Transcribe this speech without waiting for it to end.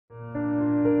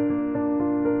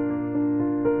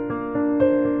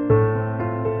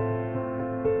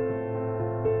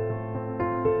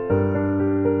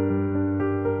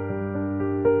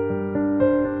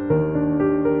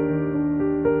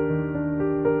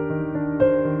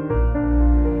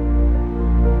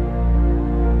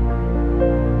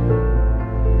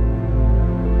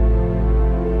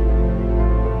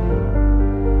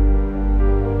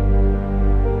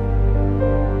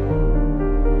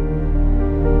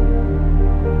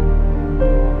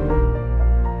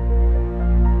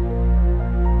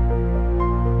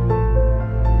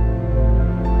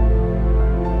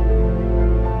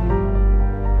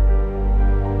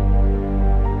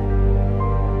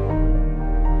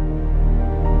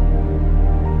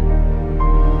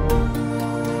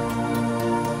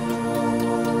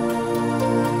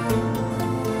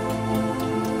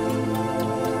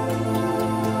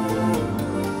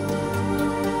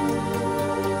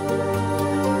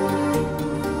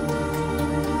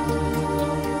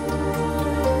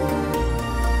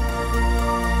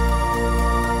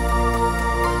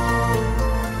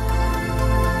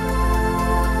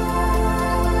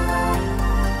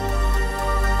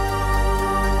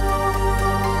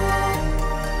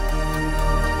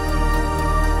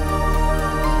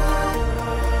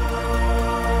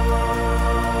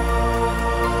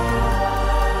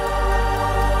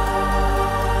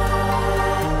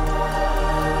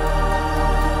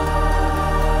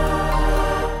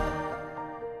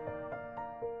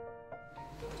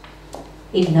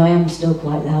even though I am still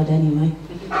quite loud anyway.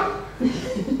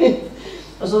 I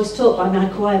was always taught by my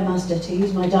choir master to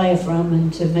use my diaphragm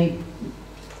and to make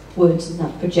words and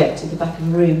that project at the back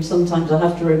of the room. Sometimes I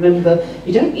have to remember,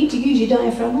 you don't need to use your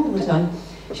diaphragm all the time.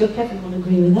 I'm sure Kevin will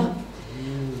agree with that.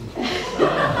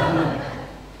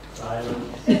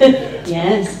 Silence.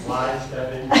 Yes. Wise,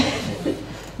 Kevin.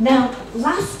 Now,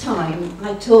 last time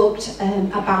I talked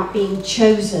about being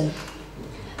chosen.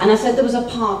 And I said there was a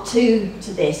part 2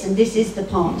 to this, and this is the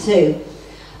part 2.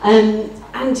 And,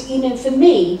 you know, for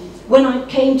me, when I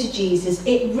came to Jesus,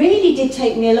 it really did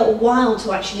take me a little while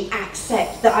to actually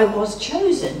accept that I was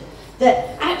chosen,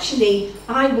 that actually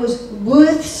I was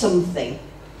worth something,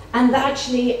 and that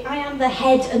actually I am the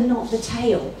head and not the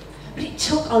tail. But it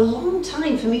took a long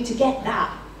time for me to get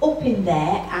that up in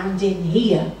there and in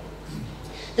here.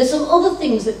 There's some other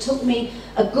things that took me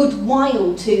a good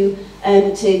while to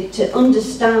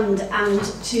understand and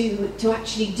to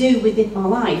actually do within my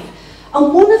life.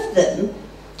 And one of them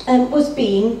was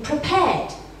being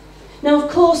prepared. Now,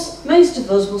 of course, most of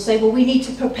us will say, well, we need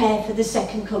to prepare for the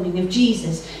second coming of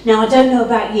Jesus. Now, I don't know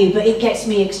about you, but it gets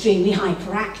me extremely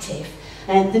hyperactive.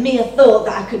 And the mere thought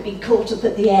that I could be caught up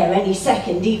at the air any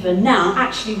second, even now,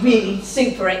 actually really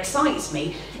super excites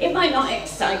me. It might not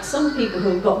excite some people who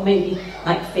have got maybe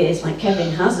like fears like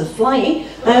Kevin has of flying,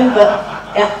 but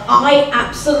I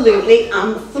absolutely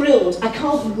am thrilled. I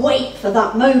can't wait for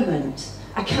that moment.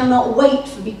 I cannot wait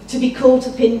to be caught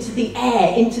up into the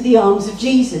air, into the arms of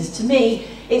Jesus. To me,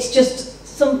 it's just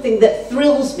something that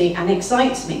thrills me and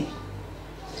excites me.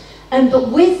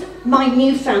 But with my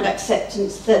newfound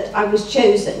acceptance that I was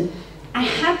chosen, I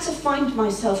had to find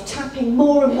myself tapping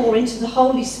more and more into the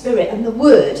Holy Spirit and the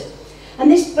Word. And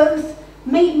this both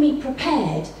made me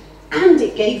prepared and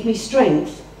it gave me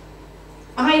strength.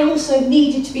 I also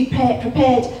needed to be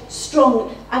prepared,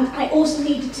 strong, and I also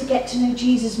needed to get to know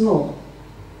Jesus more.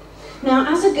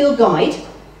 Now, as a Girl Guide,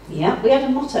 yeah, we had a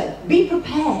motto, be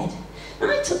prepared. And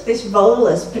I took this role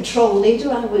as patrol leader.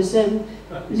 I was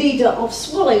leader of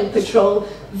Swallow Patrol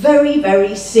very,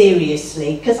 very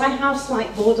seriously, because I have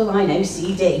slight borderline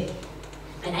OCD.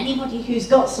 And anybody who's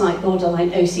got slight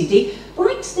borderline OCD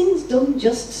likes things done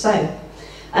just so.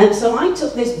 And so I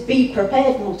took this be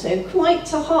prepared motto quite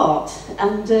to heart,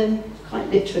 and quite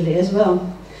literally as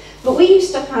well. But we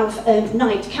used to have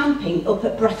night camping up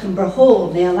at Breckenborough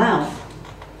Hall near Louth.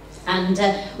 And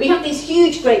we had these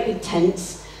huge, great big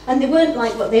tents. And they weren't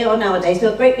like what they are nowadays. They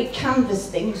were great big canvas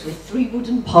things with 3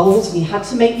 wooden poles, and you had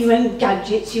to make your own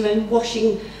gadgets, your own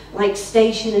washing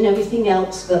station and everything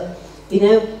else. But, you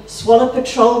know, Swallow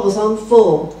Patrol was on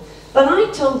form. But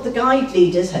I told the guide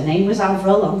leaders, her name was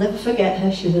Avril, I'll never forget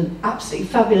her, she was an absolutely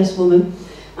fabulous woman.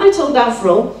 I told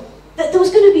Avril that there was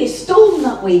going to be a storm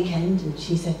that weekend, and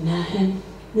she said, no,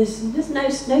 there's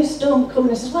no storm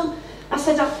coming. I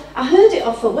said, well, I heard it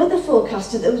off a weather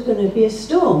forecaster that there was going to be a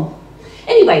storm.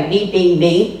 Anyway, me being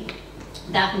me,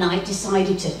 that night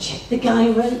decided to check the guy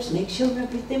ropes, make sure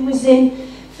everything was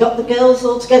in, got the girls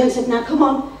all together and said, now come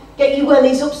on, get your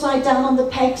wellies upside down on the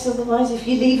pegs, otherwise if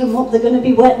you leave them up they're going to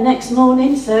be wet next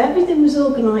morning. So everything was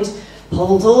organised,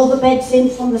 pulled all the beds in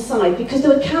from the side, because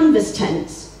there were canvas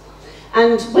tents.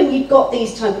 And when you've got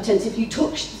these type of tents, if you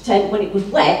touched the tent when it was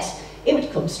wet, it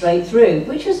would come straight through,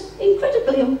 which was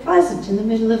incredibly unpleasant in the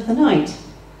middle of the night.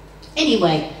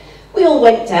 Anyway, we all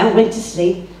went down, went to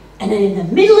sleep, and then in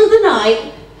the middle of the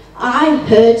night, I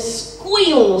heard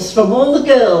squeals from all the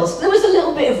girls. There was a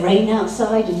little bit of rain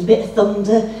outside and a bit of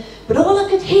thunder, but all I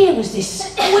could hear was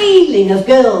this squealing of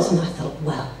girls, and I thought,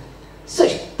 well,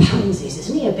 such pansies,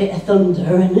 isn't it? A bit of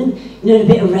thunder and then, you know, a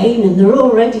bit of rain, and they're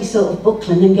already sort of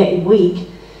buckling and getting weak.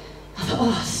 I thought,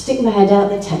 oh, I'll stick my head out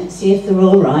the tent, see if they're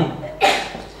all right.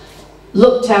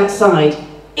 Looked outside,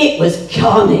 it was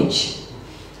carnage.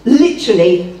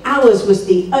 Literally, ours was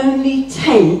the only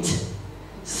tent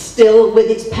still with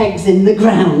its pegs in the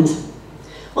ground.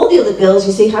 All the other girls,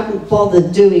 you see, hadn't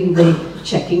bothered doing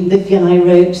checking the guy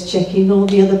ropes, checking all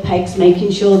the other pegs,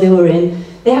 making sure they were in.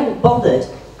 They hadn't bothered.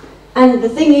 And the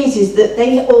thing is that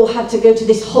they all had to go to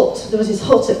this hut. There was this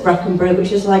hut at Brackenborough, which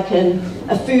was like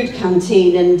a food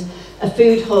canteen and a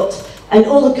food hut, and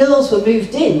all the girls were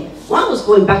moved in. Well, I was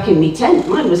going back in my tent.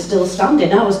 Mine was still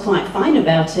standing. I was quite fine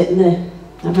about it. And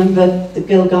I remember the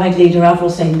girl guide leader, Avril,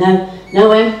 saying,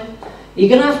 no, Em, you're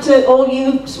going to have to, all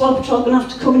you Swallow Patrol are going to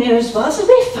have to come in here as well. I said,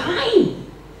 we're fine.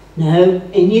 No,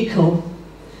 in you come.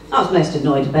 I was most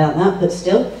annoyed about that, but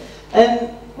still.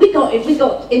 We got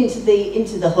into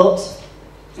the hut,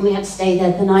 and we had to stay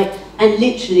there the night, and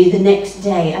literally the next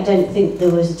day, I don't think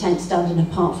there was a tent standing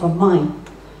apart from mine.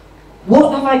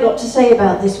 What have I got to say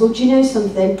about this? Well, do you know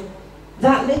something?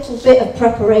 that little bit of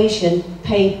preparation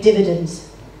paid dividends.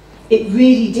 It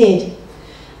really did.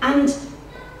 And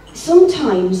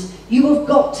sometimes you have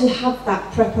got to have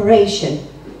that preparation.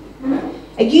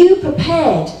 Are you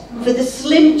prepared for the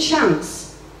slim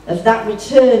chance of that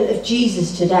return of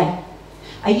Jesus today?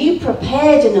 Are you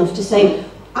prepared enough to say,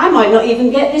 I might not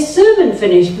even get this sermon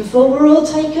finished before we're all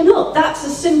taken up? That's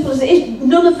as simple as it is.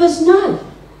 None of us know.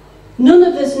 None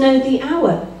of us know the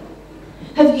hour.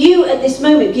 Have you at this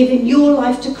moment given your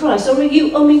life to Christ? Or are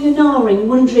you umming and ahhing,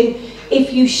 wondering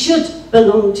if you should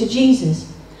belong to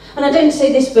Jesus? And I don't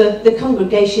say this for the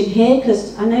congregation here,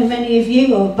 because I know many of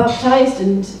you are baptised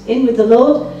and in with the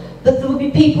Lord, but there will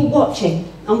be people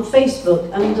watching on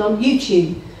Facebook and on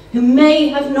YouTube who may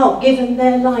have not given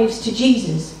their lives to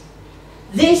Jesus.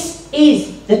 This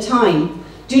is the time.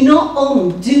 Do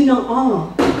not do not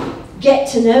ah. Get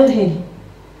to know him.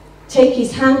 Take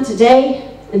his hand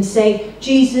today and say,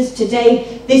 Jesus,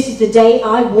 today, this is the day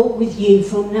I walk with you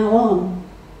from now on.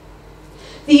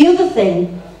 The other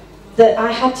thing that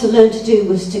I had to learn to do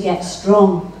was to get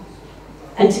strong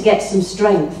and to get some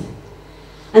strength.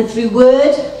 And through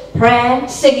word, prayer,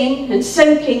 singing and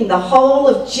soaking the whole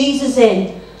of Jesus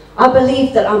in, I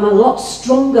believe that I'm a lot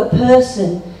stronger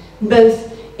person, both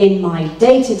in my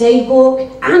day-to-day walk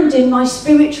and in my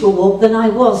spiritual walk than I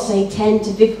was, say, 10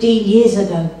 to 15 years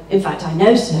ago. In fact, I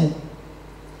know so.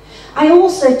 I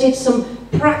also did some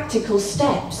practical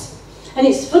steps. And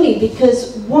it's funny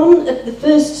because one of the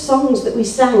first songs that we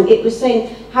sang, it was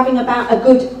saying having about a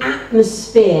good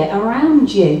atmosphere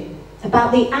around you,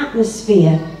 about the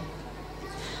atmosphere.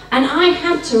 And I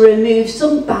had to remove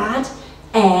some bad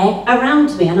air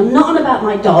around me. And I'm not on about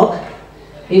my dog,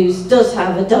 who does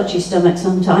have a dodgy stomach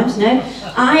sometimes, no.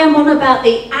 I am on about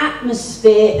the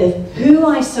atmosphere of who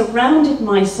I surrounded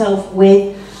myself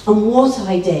with and what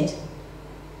I did.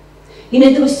 You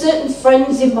know, there were certain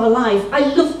friends in my life, I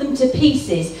loved them to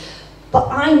pieces, but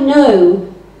I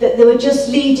know that they were just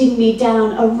leading me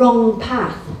down a wrong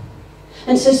path.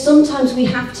 And so sometimes we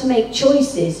have to make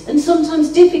choices, and sometimes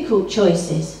difficult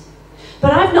choices.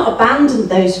 But I've not abandoned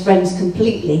those friends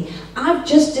completely. I've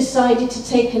just decided to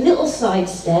take a little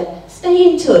sidestep, stay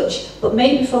in touch, but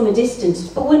maybe from a distance.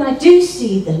 But when I do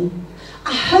see them,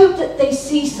 I hope that they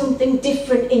see something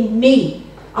different in me.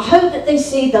 I hope that they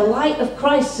see the light of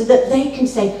Christ so that they can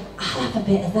say, I'll have a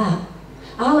bit of that.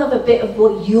 I'll have a bit of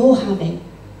what you're having.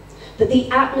 But the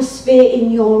atmosphere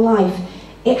in your life,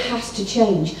 it has to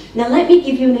change. Now let me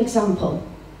give you an example.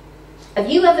 Have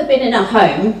you ever been in a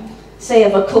home, say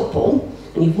of a couple,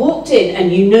 and you've walked in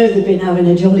and you know they've been having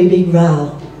a jolly big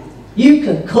row? You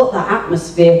can cut that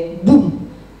atmosphere,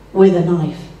 boom, with a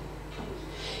knife.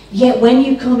 Yet when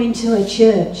you come into a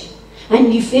church,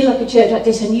 and you feel like a church like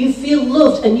this, and you feel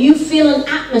loved, and you feel an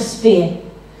atmosphere,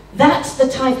 that's the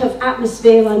type of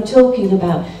atmosphere I'm talking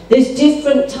about. There's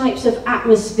different types of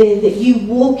atmosphere that you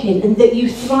walk in and that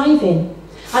you thrive in.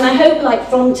 And I hope, like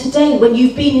from today, when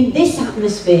you've been in this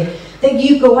atmosphere, that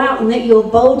you go out and that you're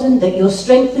boldened, that you're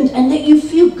strengthened, and that you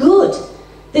feel good.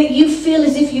 That you feel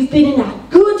as if you've been in a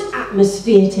good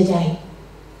atmosphere today.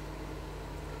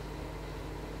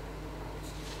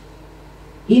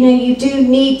 You know, you do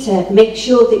need to make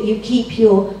sure that you keep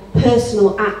your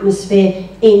personal atmosphere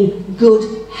in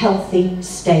good, healthy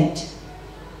state.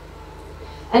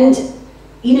 And,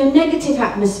 you know, negative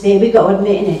atmosphere, we've got to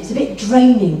admit in it, it's a bit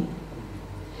draining.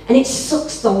 And it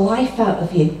sucks the life out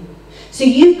of you. So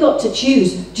you've got to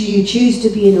choose. Do you choose to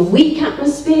be in a weak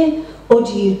atmosphere, or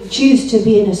do you choose to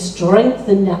be in a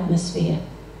strengthened atmosphere?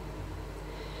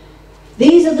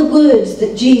 These are the words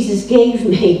that Jesus gave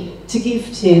me to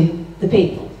give to the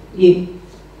people, you,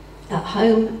 at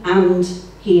home and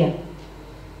here.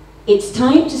 It's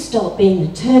time to stop being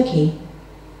a turkey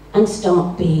and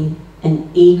start being an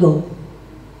eagle.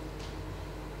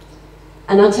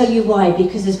 And I'll tell you why,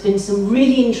 because there's been some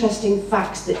really interesting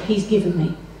facts that he's given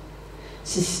me.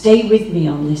 So stay with me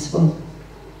on this one.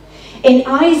 In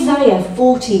Isaiah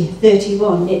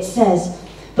 40:31, it says,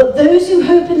 "But those who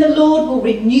hope in the Lord will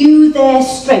renew their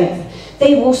strength.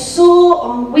 They will soar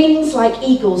on wings like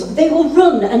eagles. They will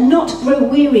run and not grow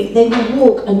weary. They will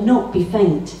walk and not be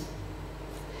faint."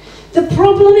 The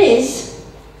problem is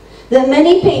that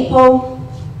many people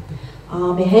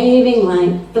are behaving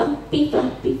like flappy,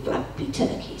 flappy, flappy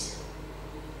turkeys.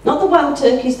 Not the wild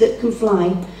turkeys that can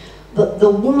fly, but the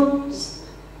ones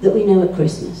that we know at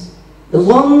Christmas. The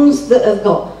ones that have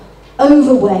got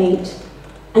overweight,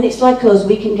 and it's like us,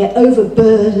 we can get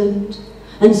overburdened,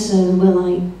 and so we're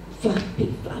like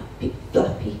flappy, flappy,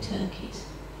 flappy turkeys.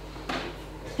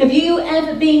 Have you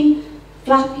ever been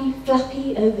flappy,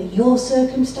 flappy over your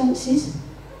circumstances?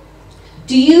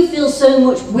 Do you feel so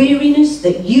much weariness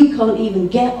that you can't even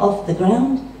get off the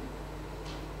ground?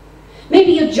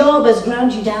 Maybe your job has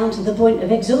ground you down to the point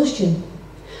of exhaustion.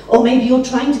 Or maybe you're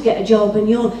trying to get a job and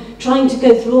you're trying to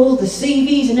go through all the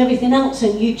CVs and everything else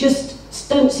and you just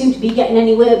don't seem to be getting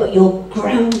anywhere, but you're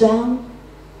ground down.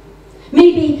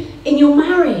 Maybe in your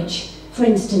marriage, for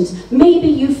instance, maybe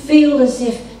you feel as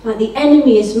if like the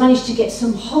enemy has managed to get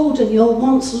some hold on your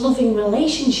once loving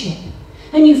relationship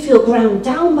and you feel ground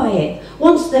down by it.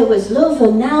 Once there was love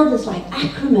and now there's like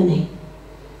acrimony.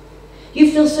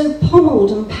 You feel so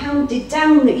pummeled and pounded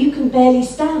down that you can barely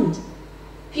stand.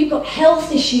 If you've got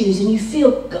health issues and you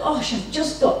feel, gosh, I've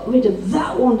just got rid of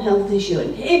that one health issue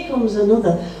and here comes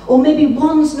another, or maybe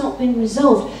one's not been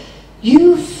resolved,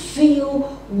 you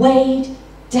feel weighed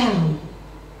down.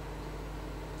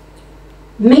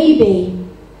 Maybe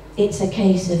it's a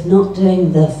case of not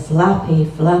doing the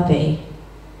flappy,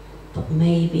 but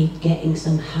maybe getting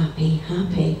some happy.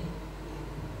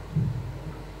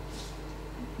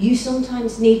 You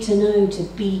sometimes need to know to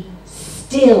be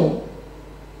still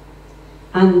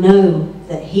and know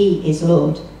that He is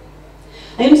Lord.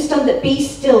 I understand that be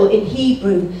still in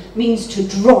Hebrew means to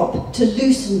drop, to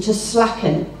loosen, to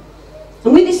slacken.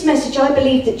 And with this message, I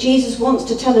believe that Jesus wants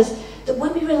to tell us that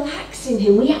when we relax in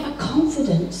Him, we have a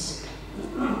confidence.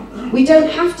 We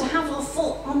don't have to have our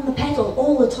foot on the pedal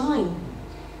all the time.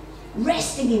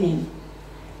 Resting in Him,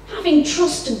 having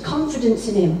trust and confidence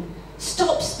in Him,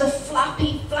 stops the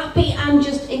flappy and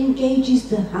just engages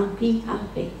the happy.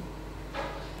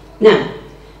 Now,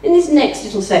 in this next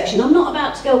little section, I'm not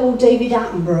about to go all David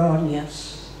Attenborough on you,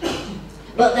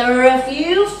 but there are a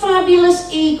few fabulous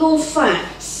eagle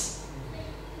facts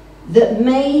that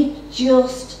may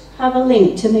just have a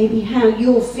link to maybe how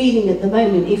you're feeling at the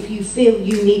moment if you feel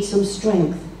you need some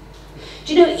strength.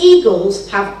 Do you know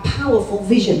eagles have powerful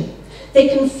vision? They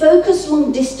can focus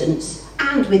long distance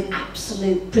and with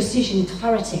absolute precision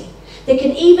clarity. They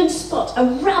can even spot a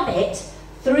rabbit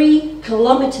 3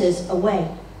 kilometers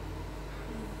away.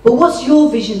 But what's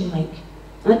your vision like?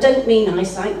 And I don't mean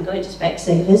eyesight and going to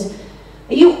Specsavers.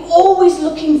 Are you always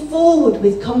looking forward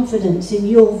with confidence in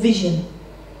your vision?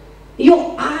 Are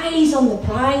your eyes on the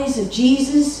prize of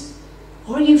Jesus?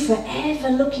 Or are you forever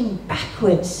looking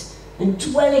backwards and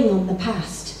dwelling on the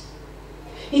past?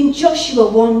 In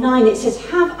Joshua 1:9 it says,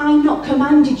 "Have I not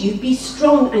commanded you, be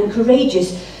strong and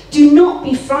courageous? Do not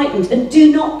be frightened and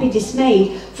do not be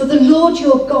dismayed, for the Lord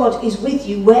your God is with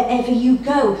you wherever you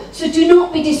go." So do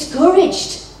not be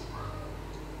discouraged.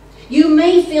 You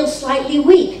may feel slightly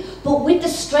weak, but with the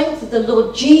strength of the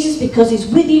Lord Jesus, because He's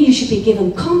with you, you should be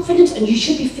given confidence and you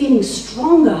should be feeling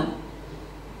stronger.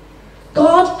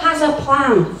 God has a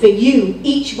plan for you,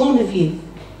 each one of you.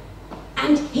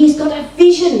 And He's got a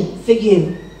vision for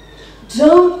you.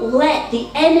 Don't let the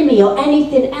enemy or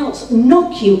anything else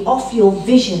knock you off your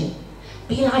vision.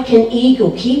 Be like an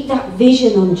eagle. Keep that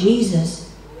vision on Jesus.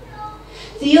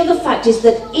 The other fact is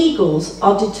that eagles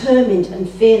are determined and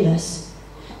fearless.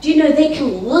 Do you know they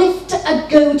can lift a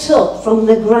goat up from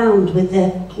the ground with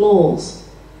their claws?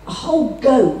 A whole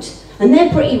goat. And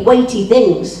they're pretty weighty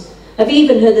things. I've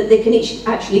even heard that they can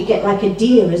actually get like a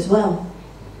deer as well.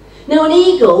 Now an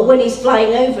eagle, when he's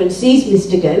flying over and sees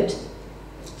Mr. Goat,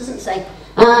 doesn't say,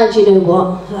 do you know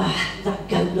what, that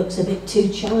goat looks a bit too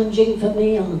challenging for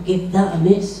me, I'll give that a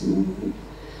miss.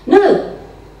 No,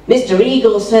 Mr.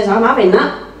 Eagle says, I'm having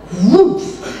that,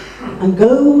 whoof, and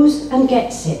goes and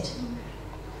gets it.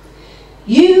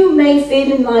 You may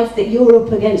feel in life that you're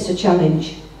up against a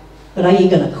challenge, but are you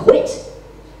going to quit?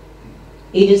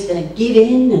 Are you just going to give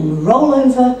in and roll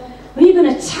over? Or are you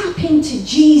going to tap into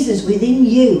Jesus within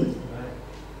you,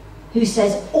 who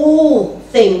says all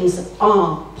things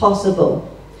are possible?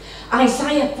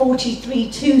 Isaiah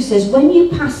 43:2 says, "When you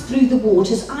pass through the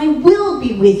waters, I will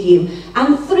be with you,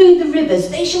 and through the rivers,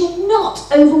 they shall not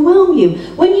overwhelm you.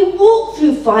 When you walk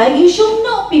through fire, you shall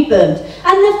not be burnt,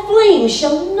 and the flames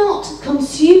shall not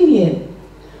consume you."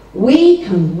 We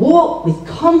can walk with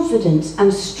confidence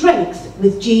and strength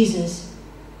with Jesus.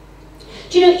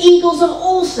 Do you know, eagles are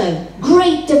also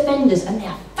great defenders, and they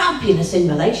are fabulous in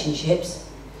relationships.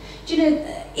 Do you know,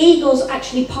 eagles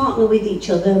actually partner with each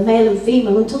other, male and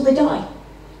female, until they die.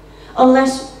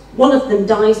 Unless one of them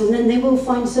dies, and then they will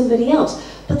find somebody else.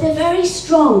 But they're very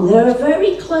strong. They're a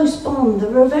very close bond.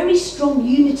 They're a very strong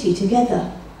unity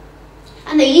together.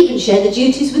 And they even share the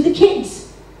duties with the kids.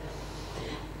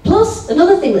 Plus,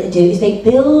 another thing that they do is they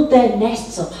build their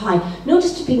nests up high, not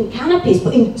just in canopies,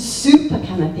 but in super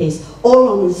canopies, or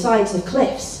on the sides of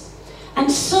cliffs. And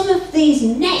some of these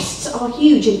nests are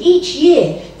huge, and each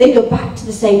year they go back to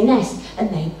the same nest. and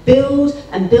they build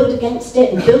and build against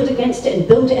it and build against it and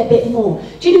build it a bit more.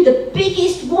 Do you know the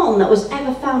biggest one that was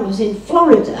ever found was in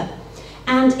Florida,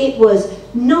 and it was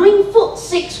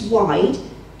 9'6" wide,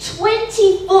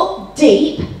 20 foot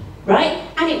deep, right?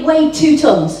 And it weighed 2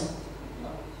 tons.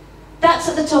 That's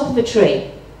at the top of a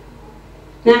tree.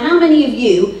 Now, how many of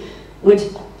you would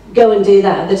go and do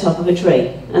that at the top of a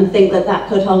tree and think that that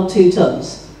could hold 2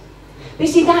 tons? But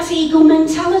you see, that's eagle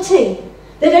mentality.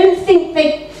 They don't think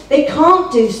they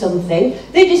can't do something,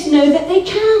 they just know that they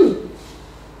can.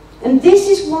 And this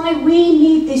is why we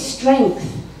need this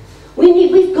strength.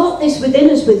 We've got this within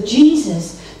us with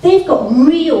Jesus. They've got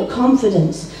real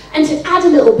confidence. And to add a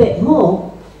little bit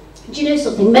more, do you know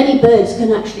something? Many birds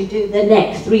can actually do their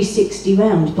neck 360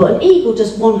 round, but an eagle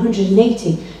does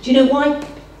 180. Do you know why?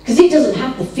 Because it doesn't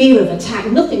have the fear of attack.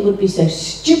 Nothing would be so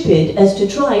stupid as to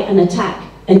try and attack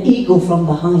an eagle from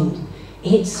behind.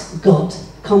 It's got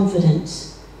confidence.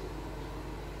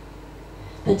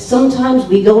 But sometimes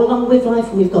we go along with life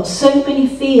and we've got so many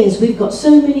fears, we've got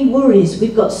so many worries,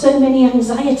 we've got so many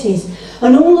anxieties,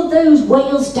 and all of those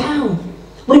weigh us down,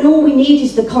 when all we need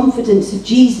is the confidence of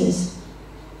Jesus.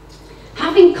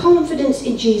 Having confidence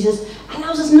in Jesus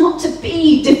allows us not to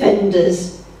be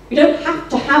defenders. We don't have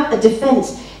to have a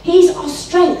defense. He's our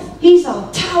strength. He's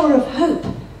our tower of hope.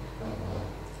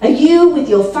 Are you, with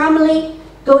your family,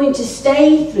 going to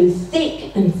stay through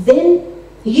thick and thin?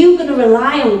 Are you going to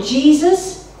rely on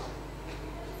Jesus?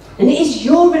 And is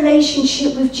your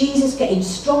relationship with Jesus getting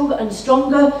stronger and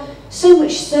stronger, so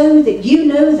much so that you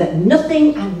know that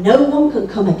nothing and no one can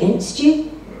come against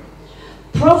you?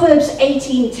 Proverbs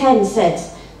 18:10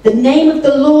 says, "The name of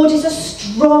the Lord is a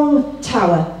strong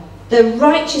tower. The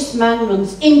righteous man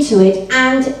runs into it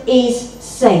and is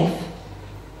safe."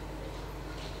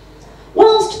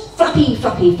 Whilst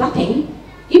flapping,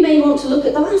 you may want to look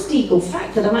at the last eagle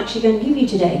fact that I'm actually going to give you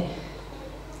today.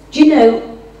 Do you know,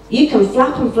 you can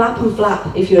flap and flap and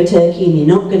flap if you're a turkey and you're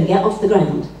not going to get off the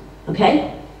ground,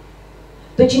 okay?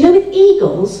 But you know, with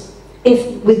eagles,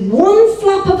 if with one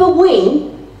flap of a wing,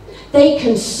 they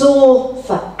can soar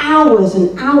for hours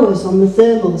and hours on the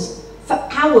thermals, for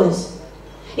hours.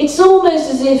 It's almost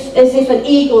as if an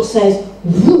eagle says,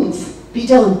 "Woof, be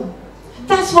done."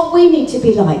 That's what we need to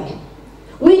be like.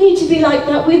 We need to be like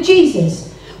that with Jesus.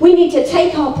 We need to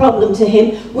take our problem to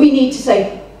him. We need to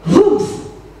say, "Woof,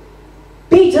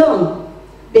 be done,"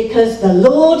 because the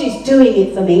Lord is doing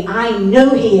it for me. I know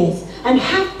he is. And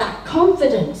have that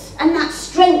confidence and that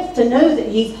strength to know that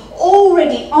he's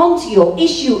already onto your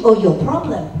issue or your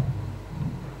problem.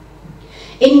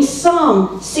 In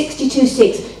Psalm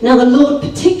 62:6, now the Lord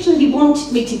particularly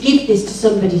wanted me to give this to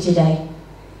somebody today.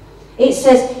 It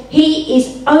says,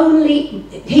 He only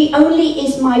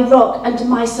is my rock and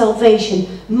my salvation,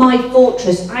 my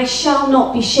fortress. I shall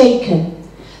not be shaken.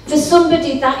 For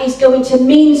somebody, that is going to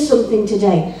mean something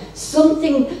today.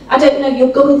 Something, I don't know,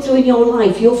 you're going through in your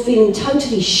life. You're feeling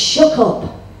totally shook up,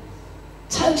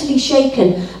 totally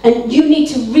shaken. And you need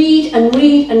to read and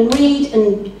read and read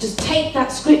and just take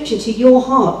that scripture to your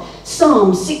heart.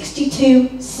 Psalm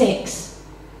 62:6.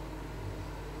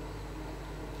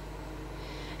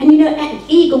 And you know,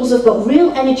 eagles have got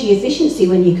real energy efficiency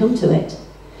when you come to it.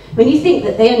 When you think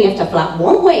that they only have to flap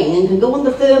one wing and can go on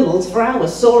the thermals for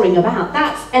hours soaring about,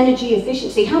 that's energy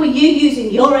efficiency. How are you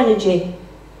using your energy?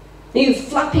 Are you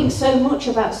flapping so much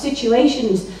about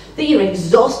situations that you're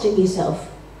exhausting yourself?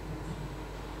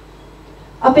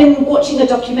 I've been watching a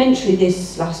documentary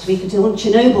this last week on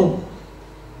Chernobyl.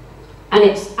 And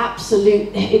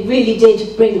it really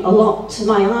did bring a lot to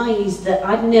my eyes that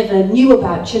I'd never knew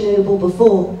about Chernobyl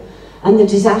before and the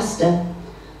disaster.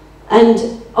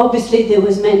 And obviously there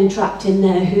was men trapped in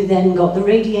there who then got the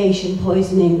radiation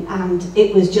poisoning, and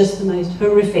it was just the most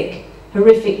horrific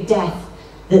death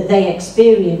that they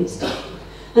experienced.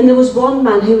 And there was one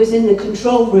man who was in the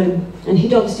control room, and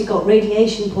he'd obviously got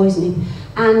radiation poisoning,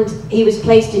 and he was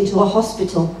placed into a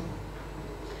hospital.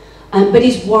 But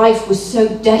his wife was so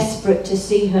desperate to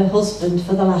see her husband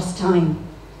for the last time.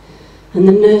 And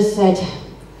the nurse said,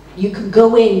 "You can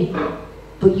go in,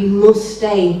 but you must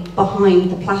stay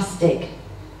behind the plastic."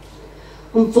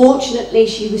 Unfortunately,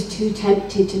 she was too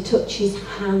tempted to touch his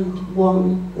hand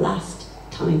one last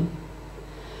time.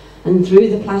 And through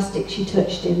the plastic she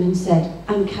touched him and said,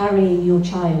 "I'm carrying your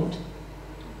child."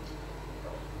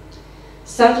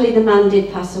 Sadly, the man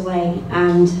did pass away,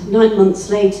 and 9 months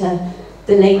later,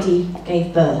 the lady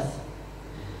gave birth.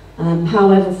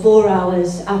 However, 4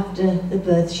 hours after the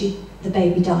birth, the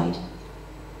baby died.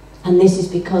 And this is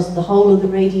because the whole of the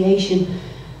radiation,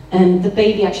 the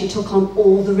baby actually took on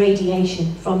all the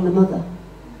radiation from the mother.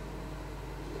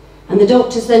 And the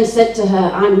doctors then said to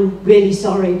her, I'm really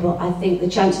sorry, but I think the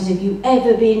chances of you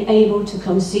ever being able to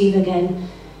conceive again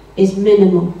is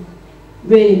minimal,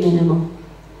 really minimal.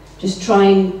 Just try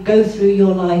and go through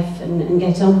your life and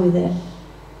get on with it.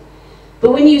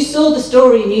 But when you saw the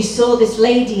story and you saw this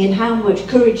lady and how much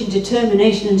courage and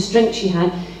determination and strength she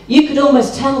had, you could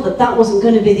almost tell that that wasn't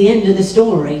going to be the end of the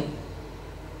story.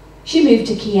 She moved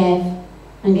to Kiev,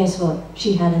 and guess what?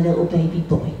 She had a little baby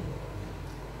boy.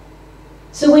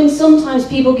 So when sometimes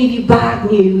people give you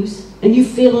bad news and you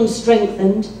feel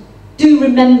unstrengthened, do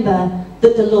remember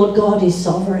that the Lord God is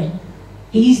sovereign.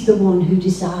 He's the one who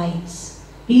decides.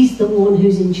 He's the one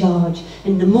who's in charge.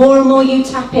 And the more and more you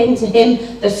tap into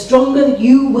him, the stronger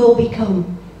you will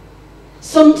become.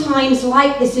 Sometimes,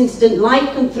 like this incident,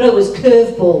 life can throw us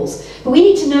curveballs. But we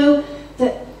need to know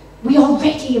that we are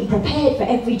ready and prepared for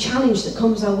every challenge that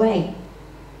comes our way.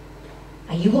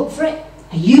 Are you up for it?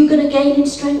 Are you going to gain in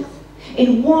strength?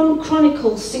 In 1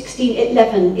 Chronicles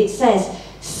 16:11 it says,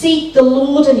 seek the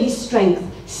Lord and his strength.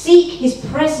 Seek his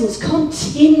presence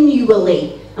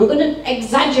continually. I'm going to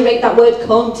exaggerate that word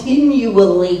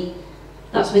continually.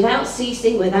 That's without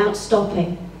ceasing, without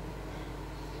stopping.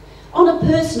 On a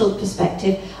personal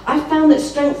perspective, I've found that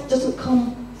strength doesn't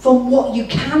come from what you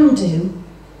can do,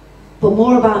 but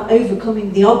more about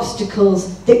overcoming the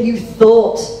obstacles that you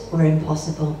thought were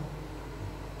impossible.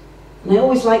 And I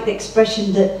always like the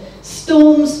expression that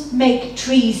storms make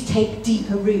trees take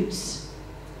deeper roots.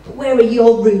 But where are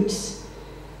your roots?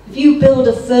 Have you built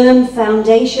a firm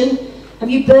foundation? Have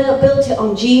you built it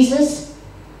on Jesus?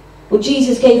 Well,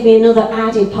 Jesus gave me another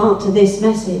added part to this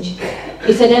message.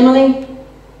 He said, Emily,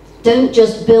 don't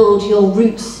just build your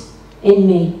roots in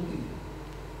me.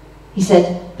 He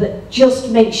said, but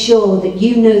just make sure that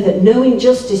you know that no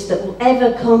injustice that will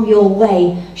ever come your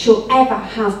way shall ever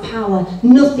have power.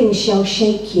 Nothing shall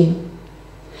shake you.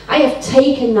 I have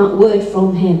taken that word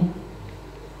from him.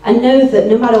 And know that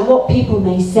no matter what people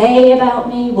may say about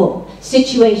me, what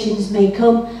situations may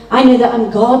come, I know that I'm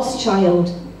God's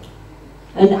child.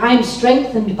 And I'm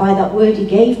strengthened by that word he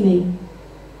gave me.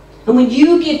 And when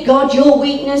you give God your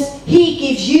weakness, he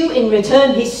gives you in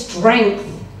return his strength.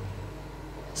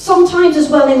 Sometimes as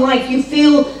well in life you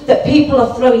feel that people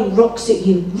are throwing rocks at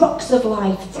you, rocks of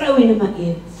life, throwing them at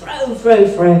you,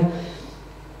 throw.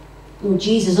 Well,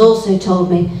 Jesus also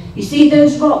told me, you see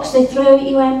those rocks they throw at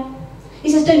you, Em? He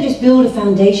says, don't just build a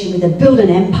foundation with them, build an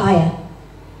empire.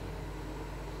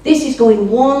 This is going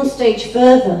one stage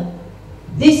further.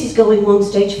 This is going one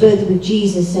stage further with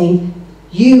Jesus saying,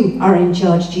 you are in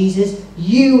charge, Jesus.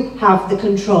 You have the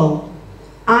control.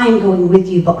 I'm going with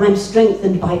you, but I'm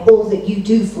strengthened by all that you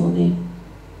do for me.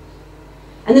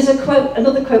 And there's a quote,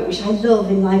 another quote which I love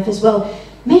in life as well.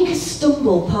 Make a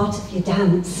stumble part of your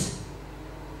dance.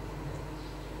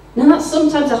 Now that's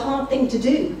sometimes a hard thing to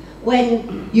do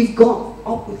when you've got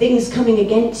things coming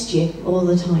against you all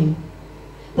the time.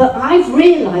 But I've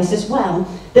realised as well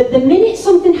that the minute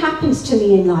something happens to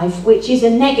me in life which is a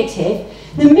negative,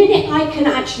 the minute I can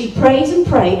actually praise and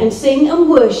pray and sing and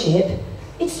worship,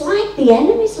 it's like the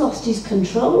enemy's lost his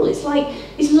control. It's like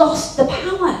he's lost the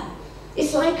power.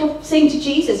 It's like I'm saying to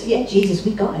Jesus, yeah, Jesus,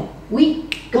 we got it. We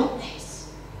got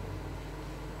this.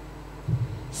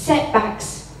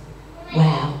 Setbacks,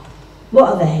 wow,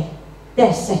 what are they?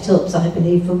 They're setups, I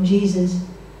believe, from Jesus.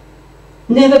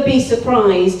 Never be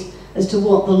surprised as to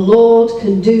what the Lord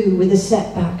can do with a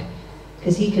setback,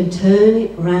 because he can turn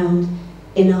it round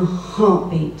in a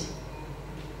heartbeat.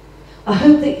 I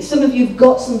hope that some of you have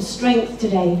got some strength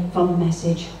today from the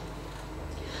message.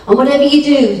 And whatever you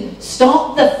do,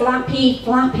 stop the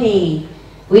flappy.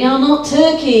 We are not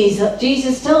turkeys.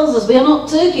 Jesus tells us we are not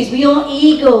turkeys, we are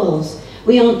eagles.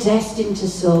 We are destined to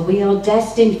soar. We are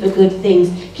destined for good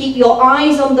things. Keep your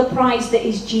eyes on the prize that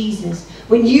is Jesus.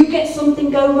 When you get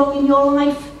something go wrong in your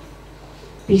life,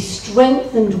 be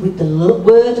strengthened with the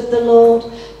word of the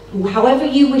Lord. However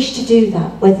you wish to do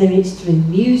that, whether it's through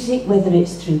music, whether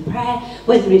it's through prayer,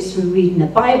 whether it's through reading the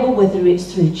Bible, whether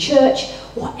it's through church,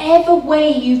 whatever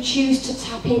way you choose to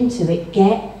tap into it,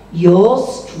 get your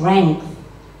strength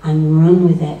and run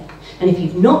with it. And if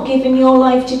you've not given your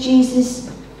life to Jesus,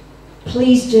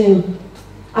 please do.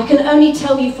 I can only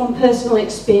tell you from personal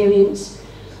experience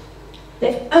that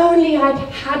if only I'd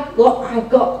had what I've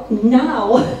got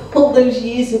now all those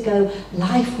years ago,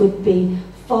 life would be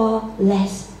far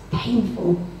less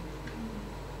painful.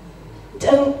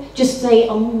 Don't just say,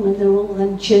 oh, they're all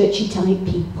them churchy type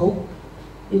people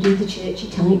who do the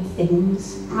churchy type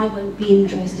things. I won't be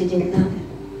interested in that.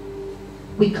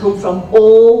 We come from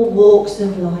all walks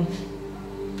of life.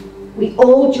 We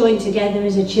all join together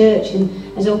as a church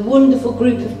and as a wonderful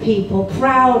group of people.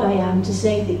 Proud I am to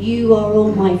say that you are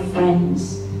all my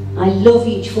friends. I love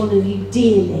each one of you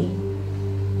dearly.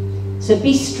 So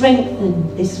be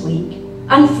strengthened this week,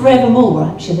 and forevermore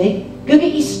actually. Go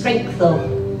get your strength up.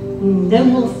 No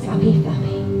more flappy flappy.